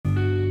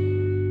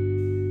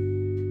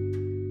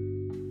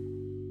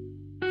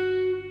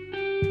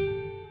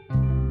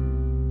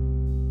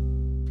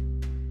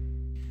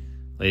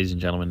Ladies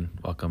and gentlemen,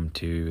 welcome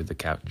to the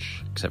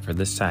couch. Except for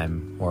this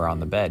time, we're on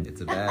the bed.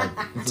 It's a bed.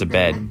 It's a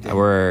bed.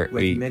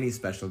 With many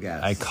special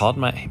guests. I called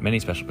my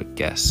many special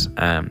guests.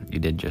 You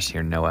did just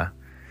hear Noah,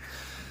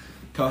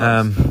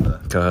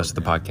 co-host of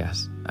the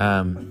podcast.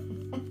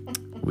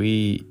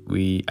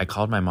 I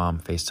called my mom,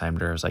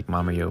 FaceTimed her. I was like,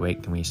 "Mom, are you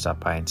awake? Can we stop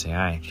by and say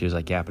hi?" She was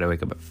like, "Yeah, but I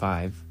wake up at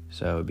 5,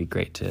 so it'd be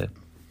great to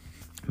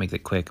make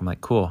it quick." I'm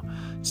like, "Cool."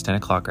 It's 10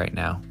 o'clock right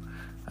now.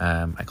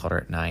 I called her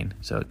at 9,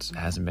 so it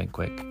hasn't been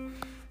quick.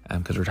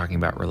 Because we're talking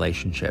about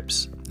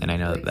relationships, and I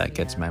know that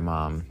gets my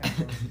mom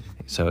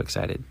so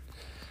excited.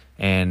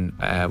 And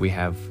we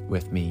have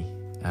with me,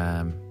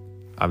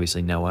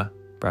 obviously Noah,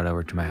 brought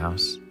over to my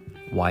house,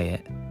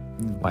 Wyatt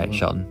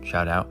Shelton,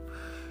 shout out,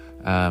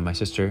 my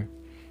sister,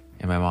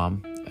 and my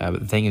mom.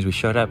 But the thing is, we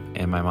showed up,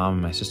 and my mom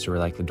and my sister were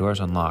like, the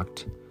door's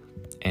unlocked,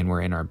 and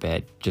we're in our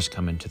bed, just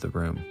come into the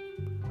room,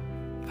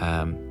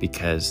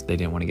 because they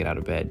didn't want to get out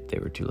of bed. They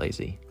were too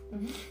lazy.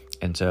 Mm-hmm.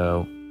 And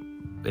so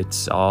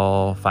it's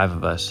all 5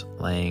 of us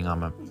laying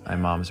on my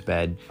mom's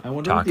bed. I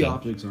wonder talking.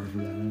 what the optics are for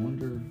that. I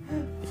wonder.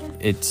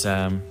 It's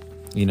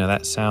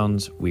that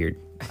sounds weird.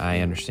 I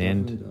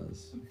understand. It definitely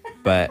does.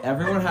 But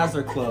everyone has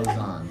their clothes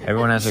on.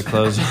 Everyone has their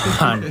clothes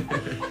on.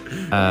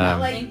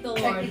 Thank the Lord.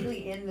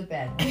 Technically in the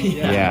bed.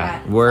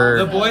 Yeah,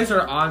 the boys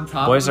are on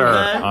top. Boys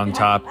are on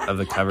top of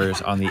the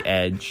covers on the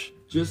edge.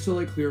 Just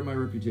to clear my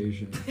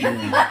reputation.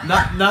 Yeah.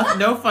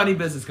 No funny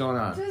business going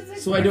on.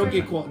 So I don't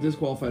get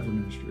disqualified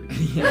from ministry.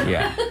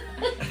 Yeah.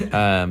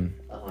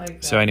 Oh my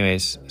God. So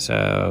anyways,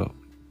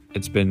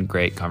 it's been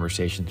great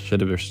conversation.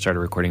 Should have started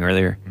recording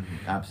earlier.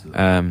 Mm-hmm.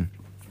 Absolutely.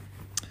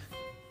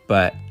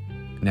 But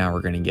now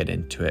we're going to get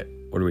into it.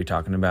 What are we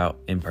talking about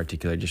in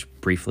particular? Just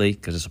briefly,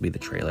 because this will be the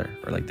trailer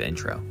or the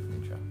intro.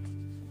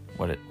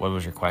 What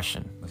was your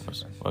question? What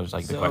was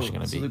the question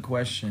going to be? So the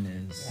question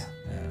is,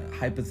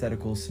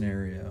 hypothetical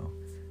scenario.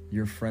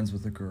 You're friends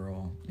with a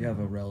girl. You have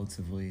a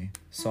relatively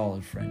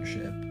solid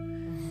friendship.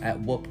 At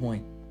what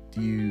point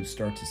do you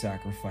start to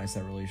sacrifice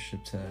that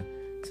relationship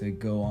to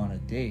go on a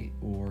date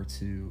or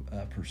to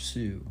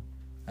pursue?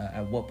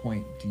 At what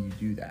point do you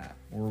do that?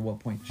 Or what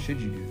point should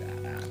you do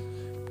that at?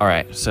 All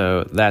right,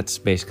 so that's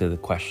basically the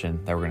question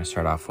that we're going to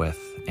start off with.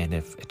 And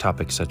if a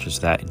topic such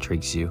as that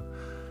intrigues you,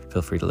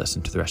 feel free to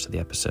listen to the rest of the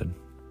episode.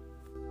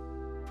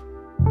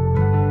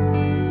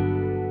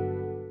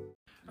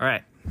 All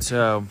right,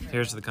 so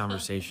here's the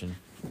conversation.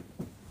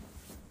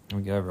 Here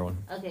we go, everyone.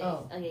 Okay,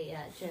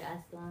 yeah. Should I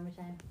ask it one more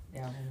time?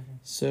 Yeah.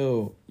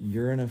 So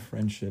you're in a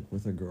friendship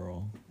with a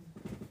girl.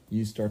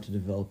 You start to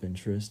develop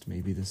interest.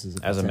 Maybe this is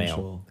as a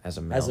male. As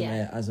a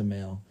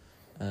male,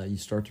 you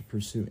start to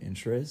pursue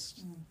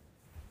interest.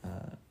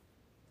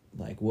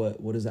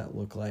 What does that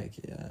look like?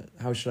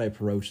 How should I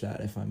approach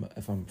that if I'm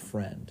a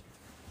friend?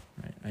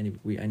 Right. I need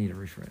to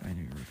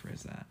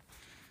rephrase that.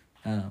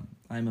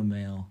 I'm a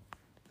male.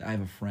 I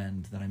have a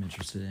friend that I'm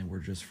interested in. We're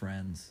just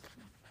friends.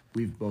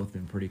 We've both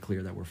been pretty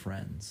clear that we're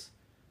friends.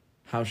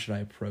 How should I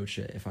approach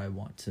it if I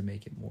want to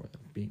make it more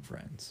than being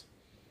friends?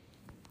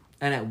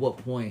 And at what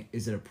point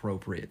is it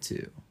appropriate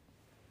to?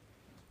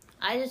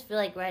 I just feel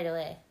like right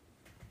away.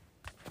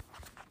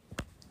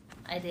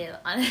 I do,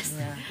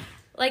 honestly.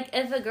 Yeah.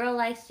 If a girl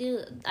likes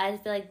you, I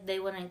feel like they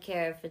wouldn't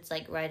care if it's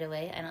right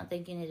away. I don't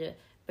think you need to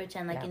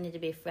pretend you need to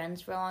be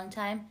friends for a long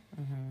time.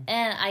 Mm-hmm.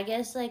 And I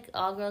guess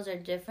all girls are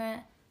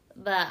different.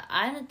 But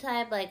I'm the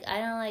type, I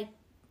don't like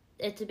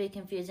it to be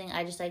confusing.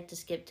 I just like to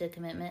skip to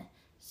commitment.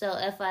 So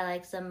if I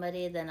like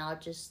somebody, then I'll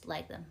just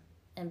like them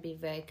and be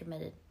very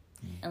committed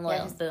and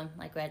loyal. Boom,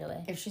 right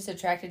away. If she's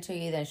attracted to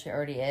you, then she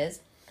already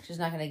is. She's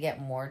not going to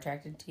get more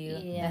attracted to you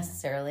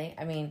necessarily.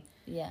 I mean,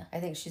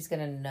 I think she's going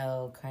to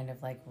know kind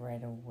of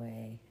right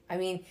away. I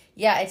mean,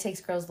 it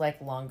takes girls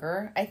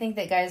longer. I think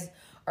that guys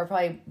are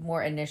probably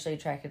more initially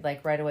attracted,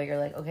 right away. You're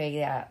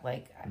okay,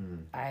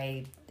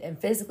 I am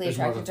physically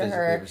attracted to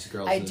her.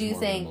 I do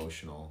think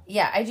emotional.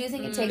 Yeah, I do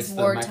think it takes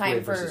more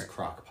time for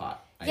crock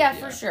pot. Yeah,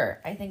 for sure.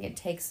 I think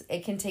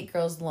it can take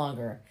girls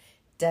longer,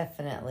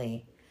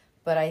 definitely.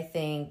 But I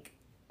think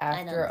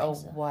after a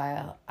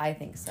while, I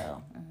think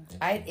so.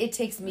 Mm-hmm. It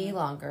takes me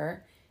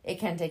longer. It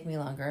can take me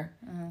longer.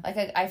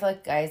 Mm-hmm. I feel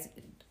like guys,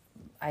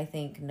 I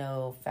think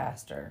know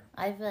faster.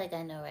 I feel like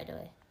I know right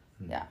away.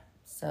 Yeah.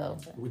 So,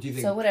 what do you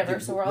think, so whatever.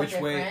 So we're all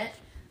different.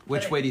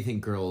 Which way do you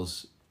think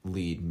girls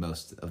lead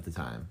most of the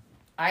time?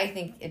 I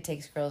think it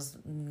takes girls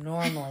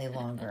normally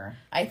longer.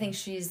 I think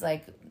she's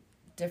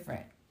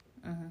different.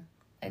 Mm-hmm.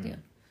 I do.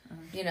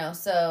 Mm-hmm.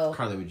 So...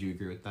 Carley, would you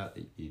agree with that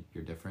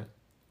you're different?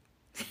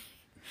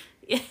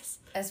 Yes.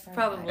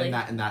 Probably. In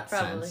that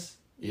sense.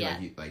 You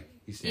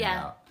stand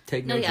out.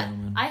 Take no,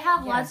 gentlemen. I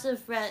have lots of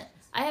friends.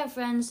 I have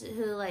friends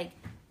who,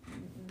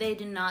 they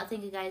do not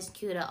think a guy's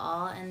cute at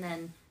all, and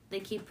then they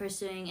keep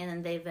pursuing, and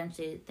then they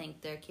eventually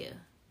think they're cute.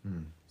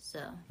 Mm. So,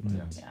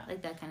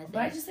 that kind of thing.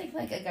 But I just think,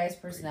 a guy's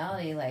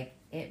personality,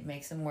 it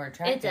makes him more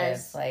attractive. It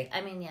does.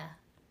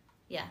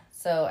 Yeah.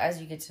 So,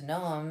 as you get to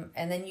know him,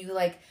 and then you,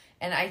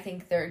 and I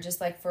think they're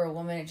just, for a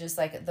woman, it just,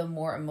 the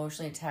more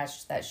emotionally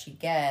attached that she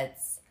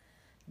gets,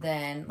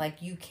 then, a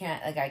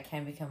guy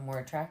can become more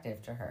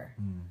attractive to her.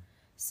 Mm.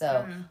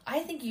 So I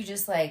think you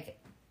just like,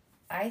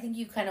 I think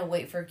you kind of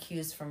wait for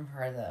cues from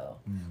her though.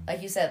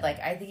 Like you said, like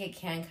I think it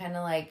can kind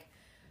of like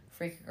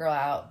freak a girl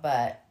out,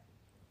 but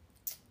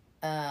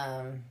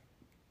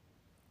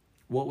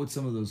what would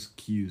some of those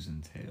cues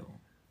entail?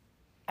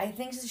 I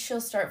think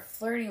she'll start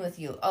flirting with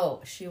you.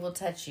 Oh, she will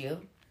touch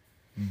you.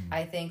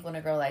 I think when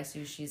a girl likes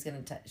you, she's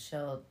gonna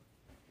she'll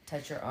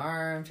touch your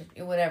arm,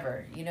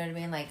 whatever. You know what I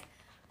mean? Like,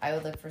 I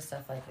would look for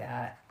stuff like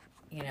that.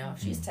 You know,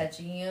 if she's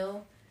touching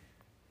you,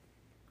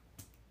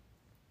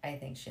 I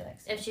think she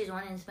likes it. If she's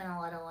wanting to spend a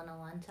lot of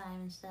one-on-one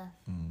time and stuff.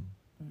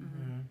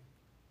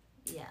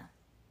 Yeah.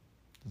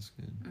 That's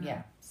good.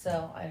 Yeah.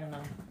 So I don't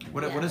know.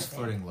 What does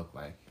flirting look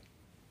like?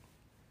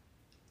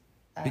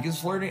 Because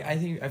flirting,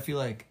 I feel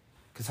like.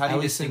 Because how do you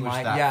At least in distinguish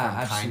my- that from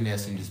absolutely.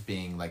 kindness and just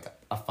being like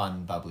a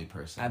fun, bubbly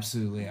person?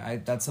 Absolutely,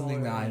 that's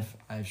something that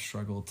I've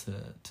struggled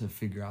to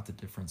figure out the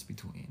difference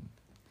between.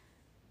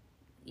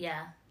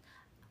 Yeah.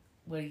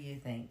 What do you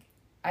think?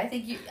 I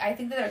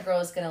think that a girl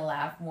is gonna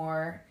laugh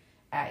more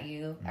at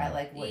you at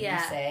like what you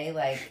say.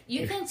 Like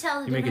you can tell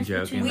the You make a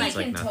difference joke and between it's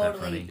we like can not that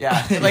totally-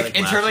 funny. Yeah, like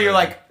internally you're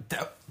like,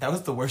 that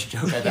was the worst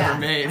joke I've ever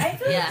made. I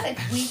feel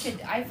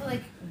like I feel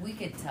like we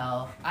could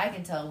tell. I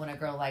can tell when a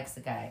girl likes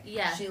a guy.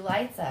 Yeah. She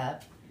lights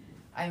up.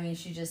 I mean,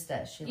 she just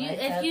does. She lights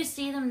up. If you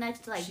see them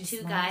next to like She two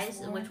smiles guys,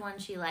 more. which one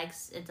she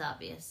likes, it's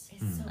obvious.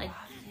 It's so Like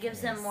obvious.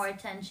 gives them more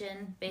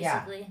attention,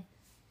 basically.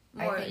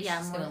 More, I think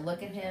she's gonna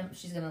look at him.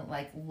 She's gonna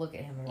like look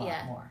at him a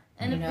lot more.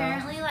 And you know?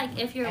 apparently, like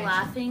if you're And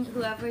laughing,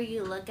 whoever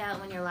you look at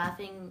when you're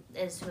laughing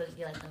is who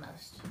you like the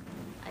most.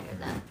 I heard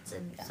that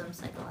it's some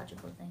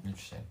psychological thing.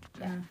 Interesting.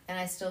 Yeah, and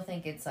I still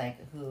think it's like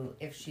who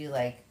if she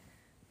like,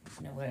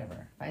 you know,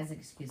 whatever finds an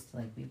excuse to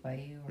like be by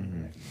you or whatever,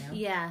 you know?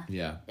 Yeah.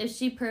 Yeah. If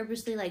she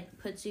purposely like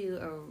puts you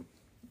or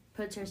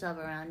puts herself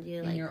around you,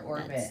 In like your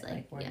orbit, that's,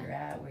 like where yeah. you're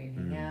at, where you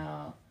hang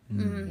out.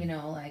 Mm-hmm. You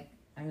know, like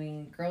I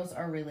mean, girls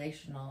are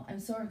relational. I'm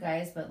so are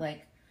guys, but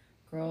like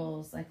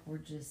girls, like we're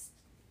just,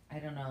 I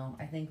don't know.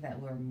 I think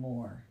that we're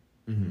more.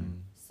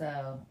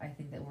 So I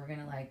think that we're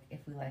gonna like if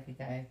we like a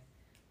guy,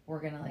 we're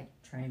gonna like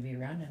try and be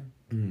around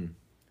him.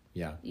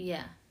 Yeah.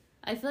 Yeah.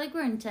 I feel like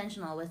we're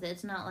intentional with it.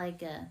 It's not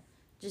like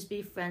just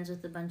be friends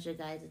with a bunch of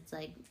guys. It's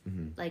like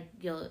like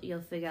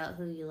you'll figure out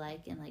who you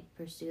like and like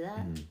pursue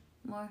that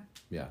more.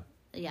 Yeah.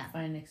 Yeah.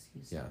 Find an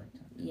excuse. Yeah.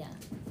 Yeah.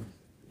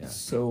 Yeah.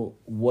 So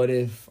what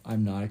if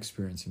I'm not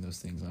experiencing those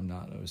things? I'm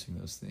not noticing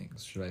those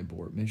things. Should I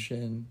abort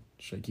mission?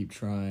 Should I keep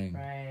trying?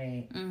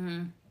 Right.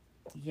 Mm-hmm.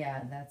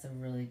 Yeah, that's a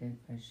really good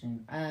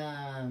question.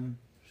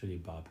 Should he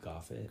Bob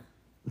Goff it?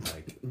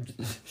 Like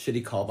Should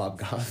he call Bob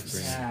Goff?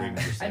 bring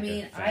just like I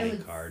mean, a I fatty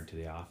would- card to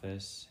the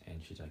office,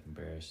 and she's like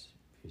embarrassed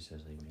if he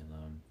says leave me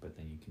alone. But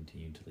then you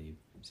continue to leave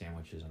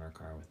sandwiches in our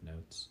car with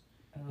notes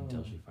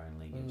until she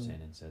finally gives in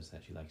and says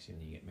that she likes you,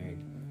 and you get married,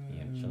 and you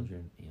have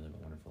children, and you live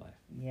a wonderful life.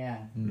 Yeah.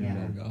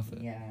 Bob Goff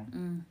it. Yeah.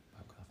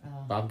 Bob Goff.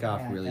 Oh, Bob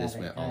Goff yeah, really got just it,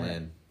 went got all it.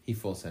 in. He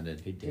full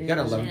sended. He did. He got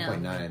Yeah.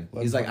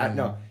 11.9. He's like,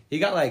 no. He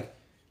got like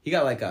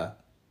a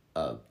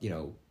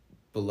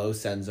below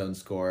send zone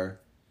score.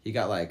 He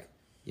got like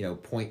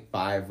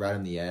 0.5 right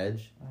on the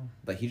edge.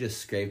 But he just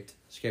scraped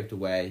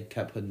away,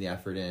 kept putting the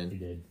effort He in,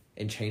 did.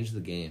 and changed the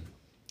game.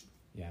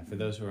 Yeah, for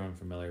those who are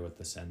unfamiliar with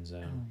the send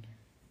zone,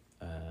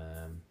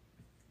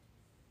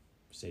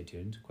 stay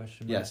tuned,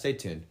 question mark? Yeah, stay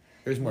tuned.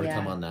 There's more to Yeah.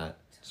 come on that.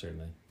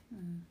 Certainly.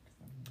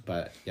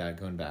 But yeah,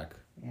 going back.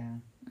 Yeah.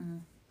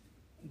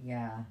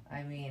 Yeah.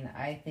 I mean,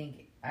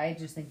 I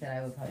just think that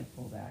I would probably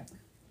pull back.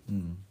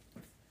 Mm.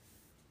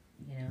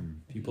 You know?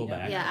 If you pull don't-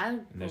 back Yeah. I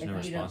and there's If no you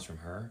response don't-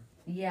 from her,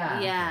 Yeah.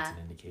 Yeah. that's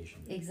an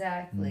indication.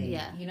 Exactly.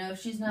 Yeah. You know, if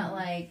she's not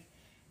like,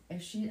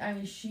 if she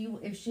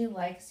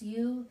likes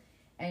you,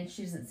 and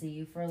she doesn't see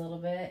you for a little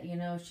bit, you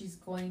know, she's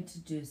going to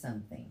do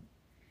something.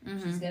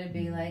 She's gonna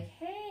be like,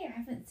 "Hey, I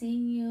haven't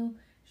seen you."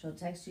 She'll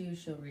text you.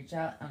 She'll reach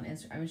out on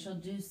Instagram. I mean, she'll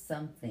do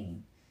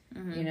something.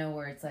 You know,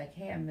 where it's like,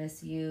 "Hey, I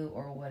miss you,"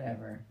 or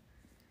whatever.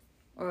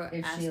 or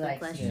If ask she a likes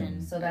question.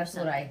 you. So or that's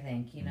what something. I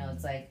think. You know,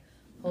 it's like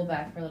pull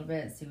back for a little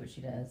bit and see what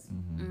she does.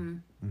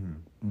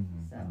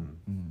 So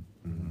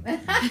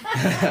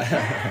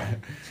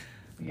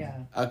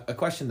yeah. A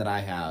question that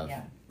I have,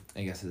 Yeah.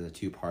 I guess, is a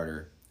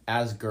two-parter.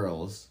 As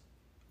girls,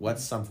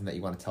 what's something that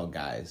you want to tell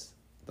guys?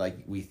 Like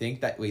we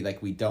think that we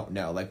don't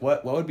know. Like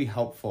what would be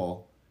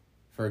helpful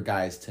for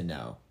guys to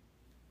know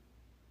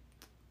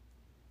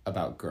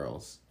about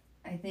girls?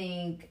 I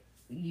think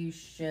you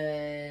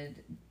should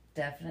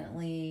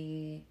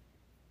definitely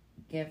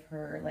give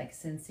her like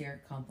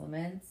sincere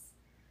compliments.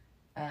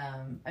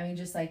 I mean,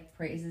 just like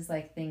praises,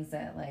 like things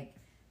that like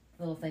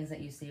little things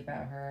that you see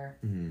about her.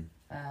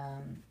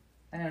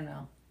 I don't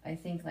know. I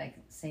think like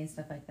saying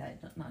stuff like that,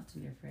 not to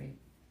be afraid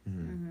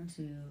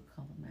to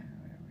compliment her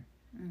or whatever.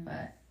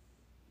 But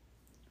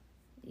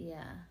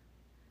Yeah.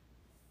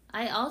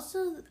 I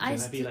also Can't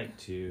that be like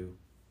too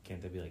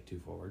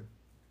forward?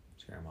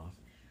 Scare them off.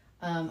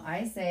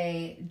 I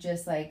say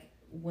just like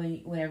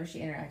whenever she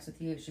interacts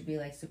with you, it should be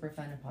like super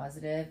fun and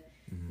positive.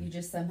 You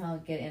just somehow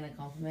get in a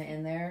compliment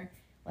in there.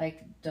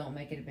 Like, don't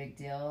make it a big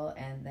deal,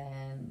 and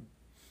then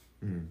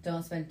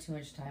don't spend too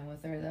much time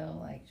with her though.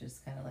 Like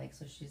just kind of like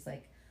so she's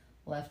like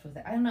left with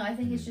it. I don't know. I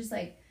think it's just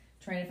like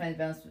trying to find the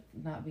balance,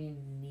 not being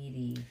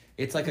needy.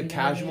 It's like a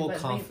casual,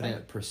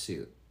 confident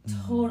pursuit.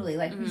 Totally,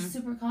 like be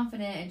super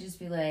confident and just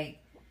be like,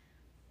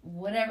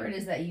 whatever it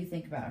is that you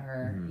think about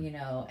her, you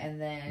know, and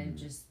then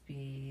just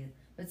be,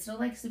 but still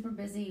like super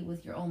busy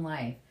with your own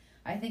life.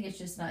 I think it's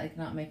just not like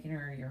not making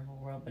her your whole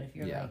world, but if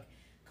you're like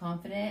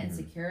confident and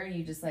secure, and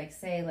you just like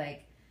say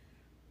like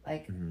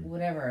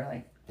whatever,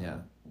 like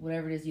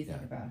whatever it is you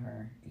think about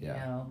her, you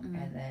know,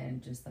 and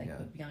then just like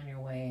be on your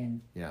way,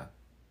 and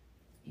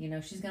you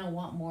know she's gonna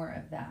want more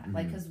of that,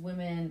 like because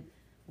women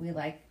we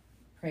like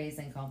praise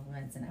and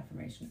compliments and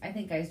affirmation. I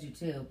think guys do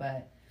too,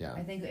 but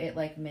I think it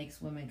like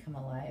makes women come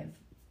alive.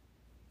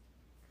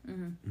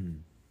 And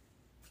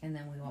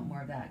then we want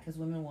more of that because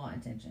women want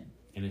attention.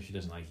 And if she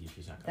doesn't like you,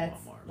 she's not gonna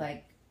want more.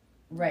 Like,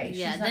 right?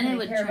 Yeah, she's not then gonna it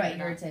would care about turn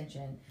your off.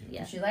 attention.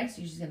 Yeah. If she likes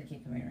you, she's gonna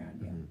keep coming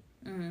around you.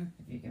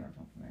 If you give her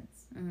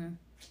compliments.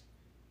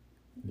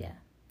 Yeah.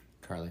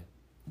 Carley.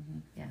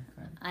 Yeah.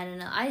 Carley. I don't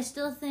know. I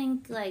still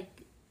think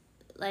like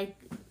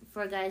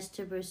for guys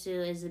to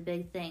pursue is a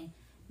big thing,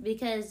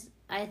 because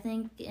I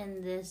think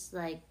in this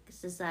like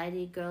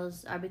society,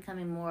 girls are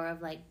becoming more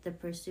of like the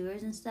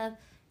pursuers and stuff,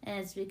 and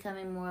it's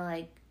becoming more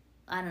like,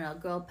 I don't know,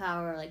 girl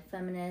power, like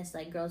feminist,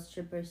 like girls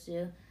should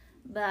pursue.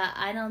 But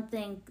I don't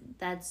think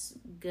that's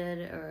good,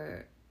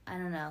 or I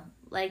don't know,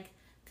 like,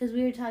 because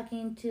we were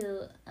talking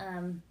to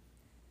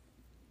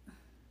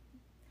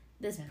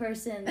this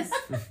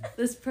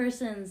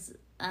person's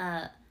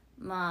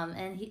mom,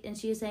 and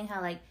she was saying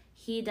how like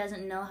he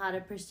doesn't know how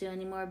to pursue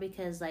anymore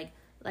because like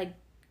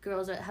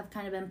girls have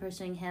kind of been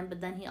pursuing him, but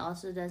then he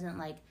also doesn't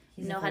like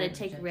know how to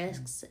take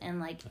risks, and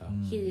like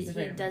he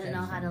doesn't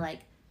know how to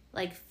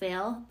like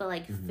fail, but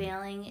like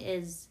failing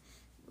is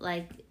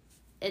like,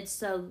 it's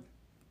so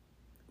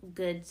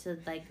good to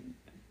like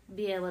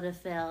be able to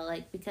fail,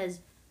 like because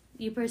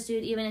you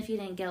pursued, even if you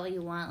didn't get what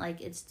you want,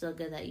 like it's still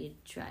good that you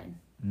tried.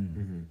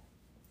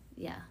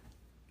 Yeah.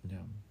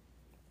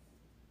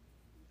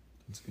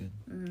 That's good.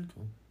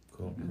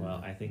 Cool.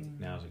 Well, I think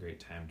now is a great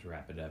time to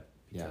wrap it up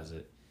because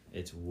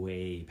it's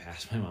way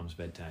past my mom's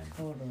bedtime.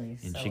 Totally.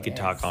 And so she could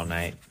talk all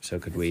night, so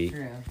could we.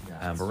 True.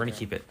 But we're going to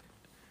keep it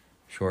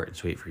short and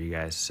sweet for you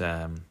guys.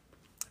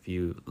 If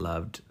you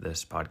loved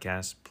this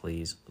podcast,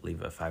 please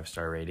leave a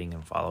 5-star rating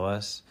and follow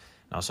us.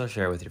 And also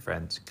share it with your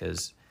friends,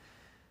 because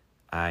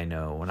I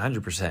know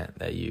 100%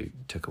 that you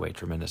took away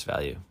tremendous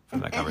value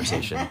from that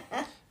conversation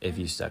if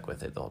you stuck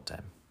with it the whole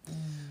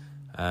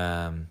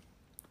time.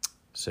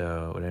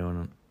 So would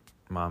anyone,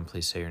 Mom,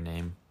 please say your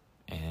name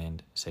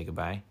and say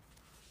goodbye?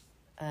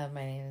 My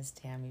name is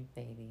Tammy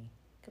Beatty.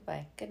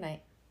 Goodbye. Good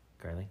night.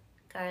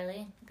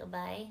 Carley,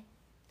 Goodbye.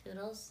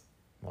 Toodles.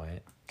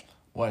 Wyatt.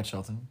 Wyatt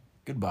Shelton,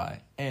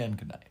 goodbye and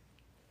good night.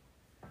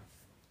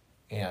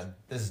 And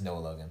this is Noah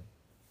Logan.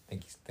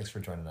 Thanks for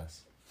joining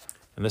us.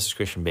 And this is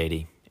Christian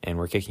Beatty, and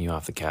we're kicking you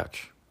off the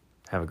couch.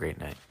 Have a great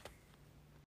night.